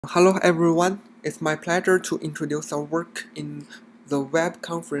Hello everyone, it's my pleasure to introduce our work in the Web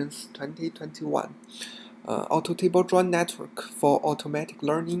Conference 2021, Auto-Table Join Network for Automatic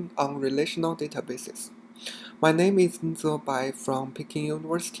Learning on Relational Databases. My name is Jinze from Peking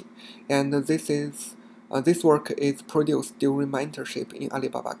University, and this work is produced during my internship in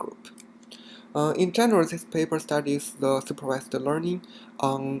Alibaba Group. In general, this paper studies the supervised learning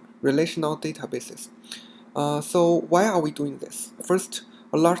on relational databases. So why are we doing this? First,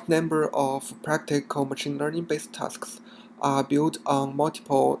 a large number of practical machine learning-based tasks are built on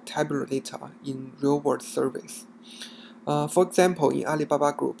multiple tabular data in real-world surveys. For example, in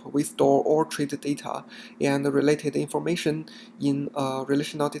Alibaba Group, we store all trade data and related information in a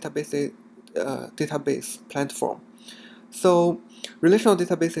relational database platform. So, relational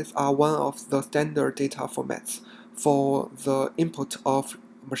databases are one of the standard data formats for the input of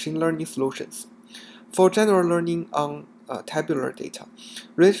machine learning solutions. For general learning on tabular data,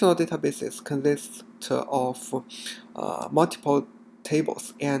 relational databases consist of multiple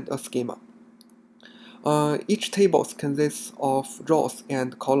tables and a schema. Each table consists of rows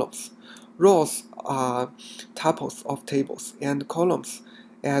and columns. Rows are tuples of tables, and columns,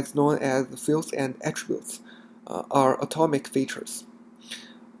 as known as fields and attributes, are atomic features.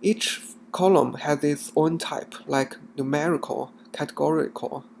 Each column has its own type, like numerical,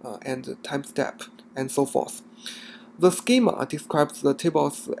 categorical, and time step, and so forth. The schema describes the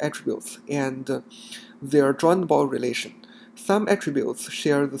table's attributes and their joinable relation. Some attributes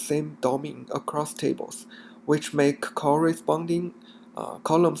share the same domain across tables, which make corresponding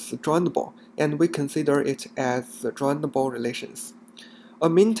columns joinable, and we consider it as joinable relations. A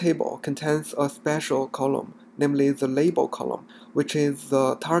main table contains a special column, namely the label column, which is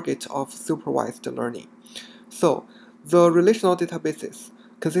the target of supervised learning. So, the relational databases,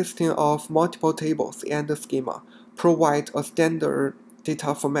 consisting of multiple tables and a schema, provide a standard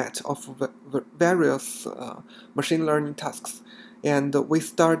data format of various machine learning tasks, and we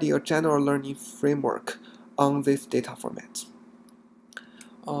study a general learning framework on this data format.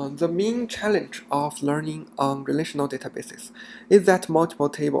 The main challenge of learning on relational databases is that multiple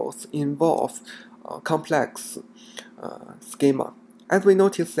tables involve complex schema. As we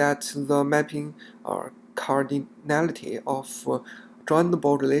notice that the mapping cardinality of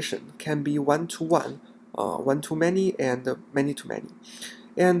joinable relation can be one-to-one, one-to-many, and many-to-many.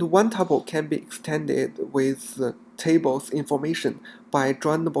 And one tuple can be extended with the table's information by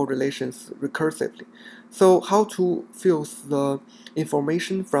joinable relations recursively. So how to fuse the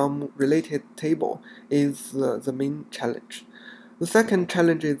information from related table is the main challenge. The second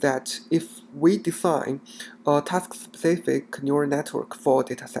challenge is that if we design a task-specific neural network for a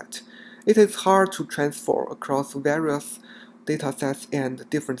dataset, it is hard to transfer across various datasets and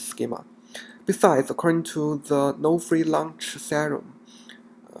different schema. Besides, according to the no-free lunch theorem,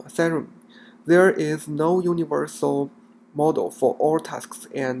 there is no universal model for all tasks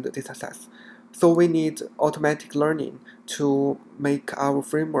and datasets. So we need automatic learning to make our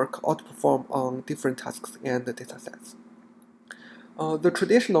framework outperform on different tasks and datasets. The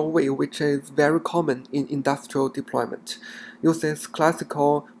traditional way, which is very common in industrial deployment, uses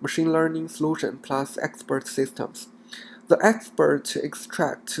classical machine learning solution plus expert systems. The expert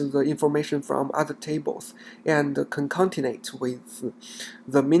extracts the information from other tables and concatenate with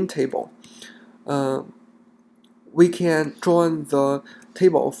the main table. We can join the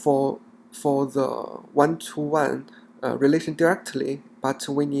table for the one-to-one relation directly, but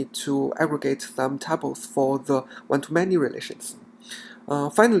we need to aggregate some tuples for the one-to-many relations.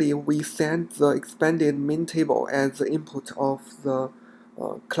 Finally, we send the expanded main table as the input of the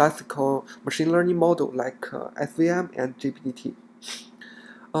classical machine learning model like SVM and GPT.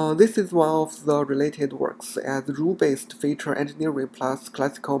 This is one of the related works as rule-based feature engineering plus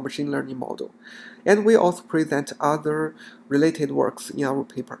classical machine learning model, and we also present other related works in our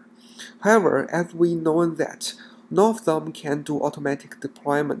paper. However, as we know that none of them can do automatic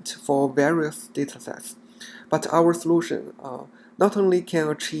deployment for various datasets, but our solution not only can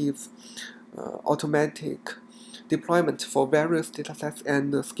achieve automatic deployment for various datasets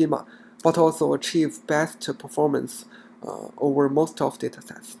and schema, but also achieve best performance over most of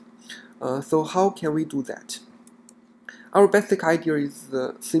datasets. So how can we do that? Our basic idea is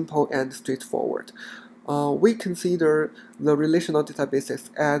simple and straightforward. We consider the relational databases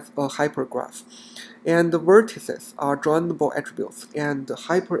as a hypergraph, and the vertices are joinable attributes, and the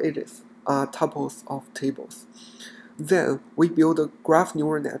hyperedges are tuples of tables. Then we build a graph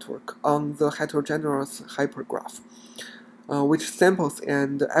neural network on the heterogeneous hypergraph, which samples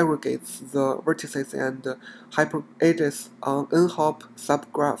and aggregates the vertices and hyperedges on n-hop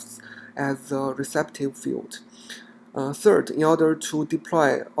subgraphs as a receptive field. Third, in order to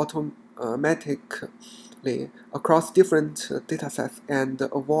deploy automatically across different datasets and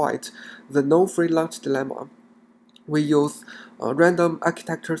avoid the no-free lunch dilemma, we use random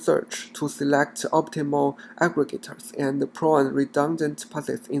architecture search to select optimal aggregators and prune redundant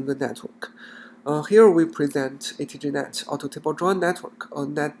paths in the network. Here we present ATJ-Net, Auto-Table Join Network,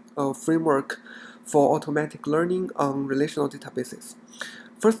 a framework for automatic learning on relational databases.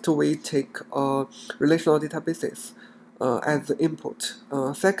 First, we take relational databases as the input.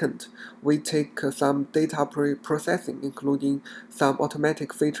 Second, we take some data pre-processing, including some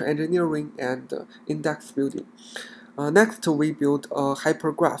automatic feature engineering and index building. Next, we build a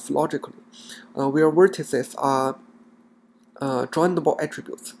hypergraph logically, where vertices are joinable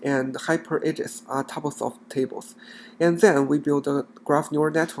attributes and hyperedges are tuples of tables. And then we build a graph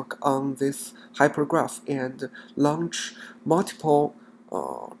neural network on this hypergraph and launch multiple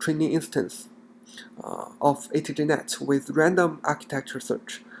training instances of ATJ-Net with random architecture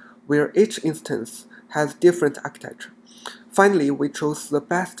search, where each instance has different architecture. Finally, we chose the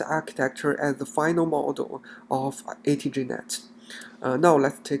best architecture as the final model of ATJ-Net. Now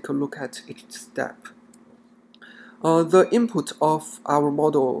let's take a look at each step. The input of our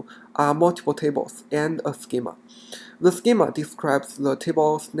model are multiple tables and a schema. The schema describes the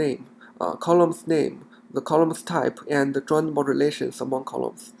table's name, column's name, the column's type, and the joinable relations among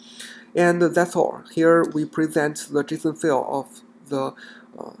columns. And that's all. Here we present the JSON file of the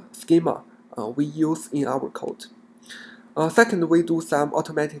schema we use in our code. Second, we do some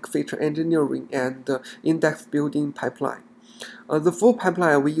automatic feature engineering and index building pipeline. The full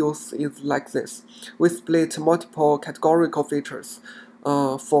pipeline we use is like this. We split multiple categorical features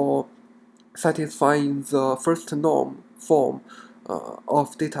for satisfying the first norm form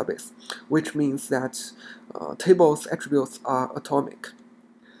of database, which means that tables' attributes are atomic.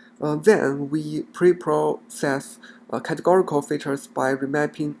 Then we pre-process categorical features by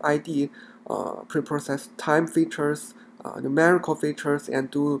remapping ID, pre-process time features, numerical features, and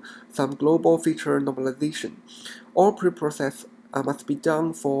do some global feature normalization. All pre-process must be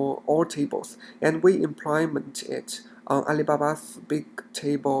done for all tables, and we implement it on Alibaba's big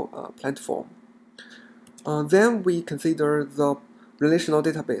table platform. Then we consider the relational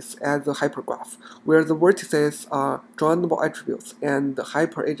database as a hypergraph, where the vertices are joinable attributes and the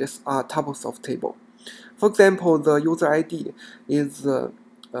hyperedges are tuples of table. For example, the user ID is the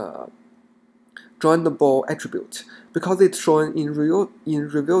joinable attribute because it's shown in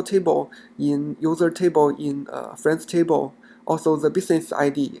review table, in user table, in friends table. Also, the business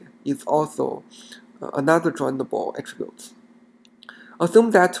ID is also another joinable attribute.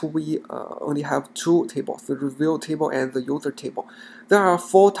 Assume that we only have two tables, the review table and the user table. There are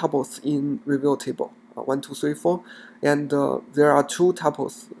 4 tuples in review table, 1, 2, 3, 4, and there are 2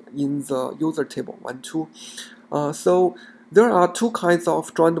 tuples in the user table, 1, 2. So there are 2 kinds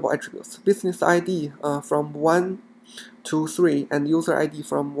of joinable attributes, business ID from 1 to 3 and user ID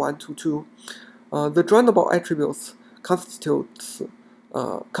from 1 to 2. The joinable attributes constitute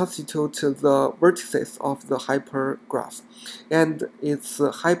the vertices of the hypergraph, and its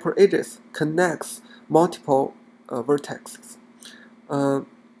hyperedges connects multiple vertices.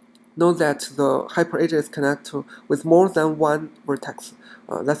 Note that the hyperedges connect with more than one vertex.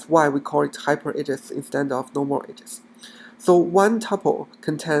 That's why we call it hyperedges instead of normal edges. So one tuple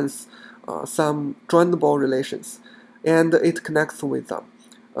contains some joinable relations, and it connects with them.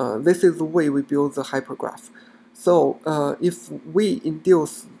 This is the way we build the hypergraph. So if we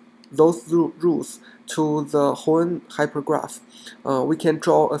induce those rules to the whole hypergraph, we can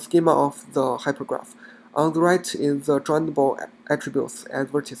draw a schema of the hypergraph. On the right is the joinable attributes as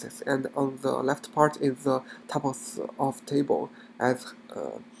vertices, and on the left part is the tuples of table as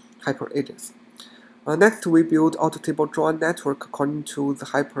hyperedges. Next, we build auto-table join network according to the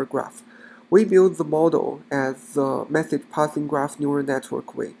hypergraph. We build the model as the message passing graph neural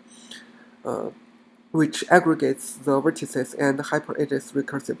network way, which aggregates the vertices and hyperedges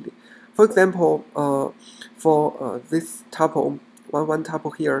recursively. For example, for this tuple, one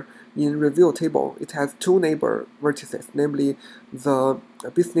tuple here in review table, it has 2 neighbor vertices, namely the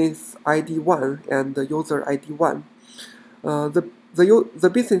business ID 1 and the user ID 1. The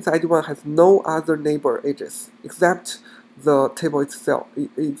business ID 1 has no other neighbor edges except the table itself,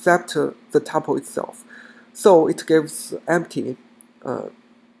 except the tuple itself. So it gives empty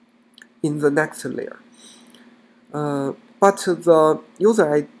in the next layer. But the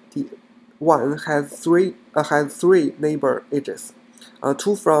user ID 1 has three neighbor edges,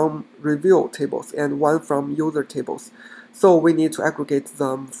 2 from review tables and 1 from user tables. So we need to aggregate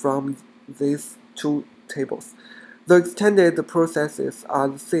them from these 2 tables. The extended processes are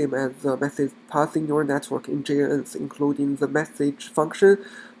the same as the message passing neural network in JNNs, including the message function,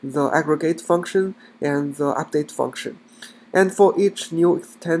 the aggregate function, and the update function. And for each new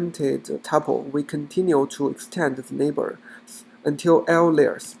extended tuple, we continue to extend the neighbors until L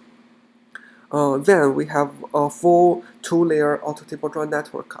layers. Then we have a full two-layer auto-table drawn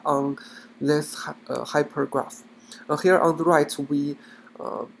network on this hypergraph. Here on the right, we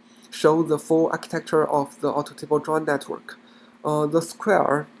show the full architecture of the auto-table drawn network. The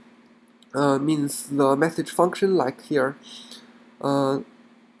square means the message function, like here. The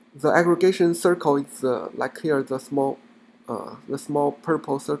aggregation circle is like here, the small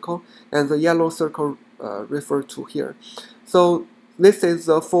purple circle, and the yellow circle referred to here. So this is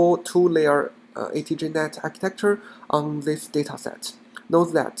the full two-layer ATJ-Net architecture on this dataset.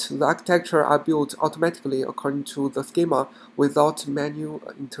 Note that the architecture are built automatically according to the schema without manual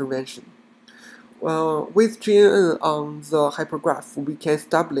intervention. With JNN on the hypergraph, we can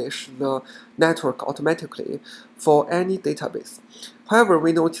establish the network automatically for any database. However,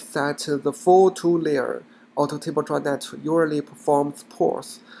 we notice that the full two-layer auto-table drawn net usually performs poorly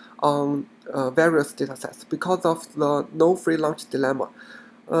on various datasets because of the no free lunch dilemma.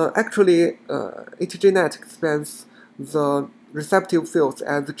 Actually, ATJ-Net expands the receptive fields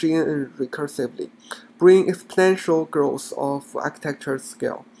as JNN recursively, bringing exponential growth of architecture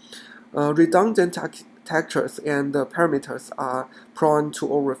scale. Redundant architectures and parameters are prone to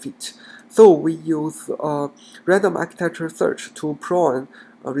overfit. So we use random architecture search to prune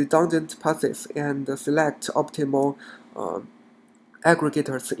redundant paths and select optimal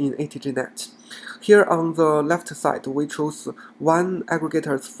aggregators in ATJ-Net. Here on the left side, we choose one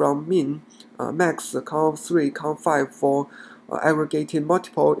aggregators from min, max, conv3, conv5 for aggregating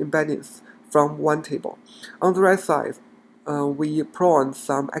multiple embeddings from one table. On the right side, we prune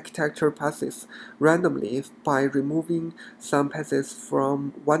some architecture paths randomly by removing some paths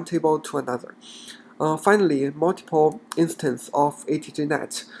from one table to another. Finally, multiple instances of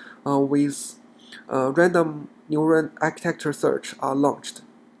ATJ-Net with random neural architecture search are launched.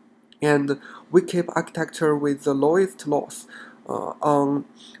 And we keep architecture with the lowest loss on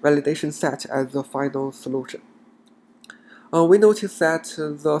validation set as the final solution. We notice that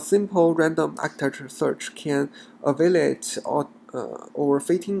the simple random architecture search can evaluate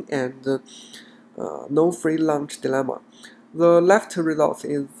overfitting and no free lunch dilemma. The left result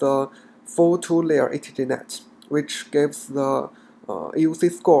is the full two-layer ATJ-Net, which gives the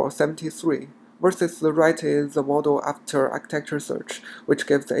AUC score 73, versus the right is the model after architecture search, which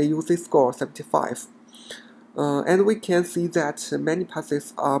gives the AUC score 75. And we can see that many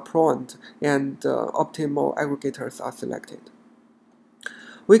paths are pruned and optimal aggregators are selected.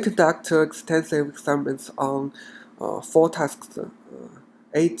 We conduct extensive experiments on 4 tasks,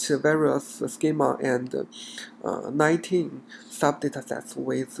 8 various schema, and 19 subdatasets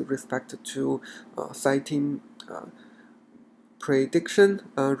with respect to citing, prediction,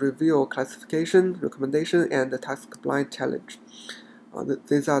 review, classification, recommendation, and the task blind challenge.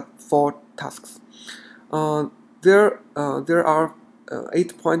 These are 4 tasks. There are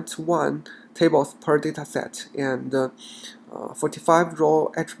 8.1 tables per dataset and 45 raw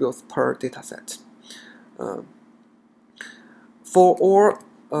attributes per dataset. For all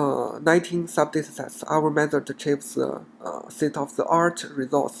 19 subdatasets, our method achieves state-of-the-art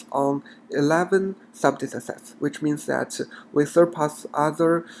results on 11 subdatasets, which means that we surpass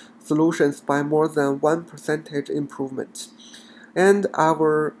other solutions by more than 1% improvement. And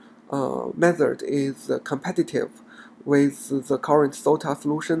our method is competitive with the current SOTA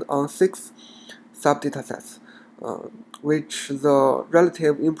solution on 6 subdatasets, which the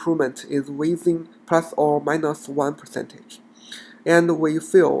relative improvement is within plus or minus 1%. And we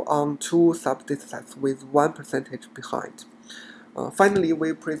fail on 2 subdatasets with 1% behind. Finally,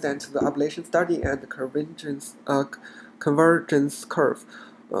 we present the ablation study and convergence curve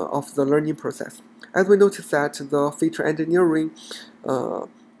of the learning process. As we notice that the feature engineering,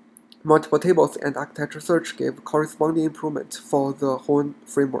 multiple tables, and architecture search gave corresponding improvement for the whole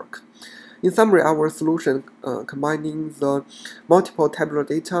framework. In summary, our solution combining the multiple tabular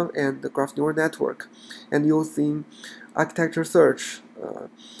data and the graph neural network and using architecture search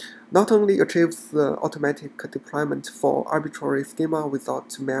not only achieves the automatic deployment for arbitrary schema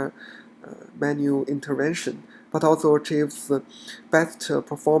without manual intervention, but also achieves the best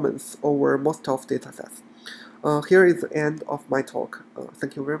performance over most of datasets. Here is the end of my talk.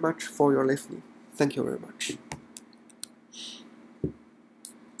 Thank you very much for your listening. Thank you very much.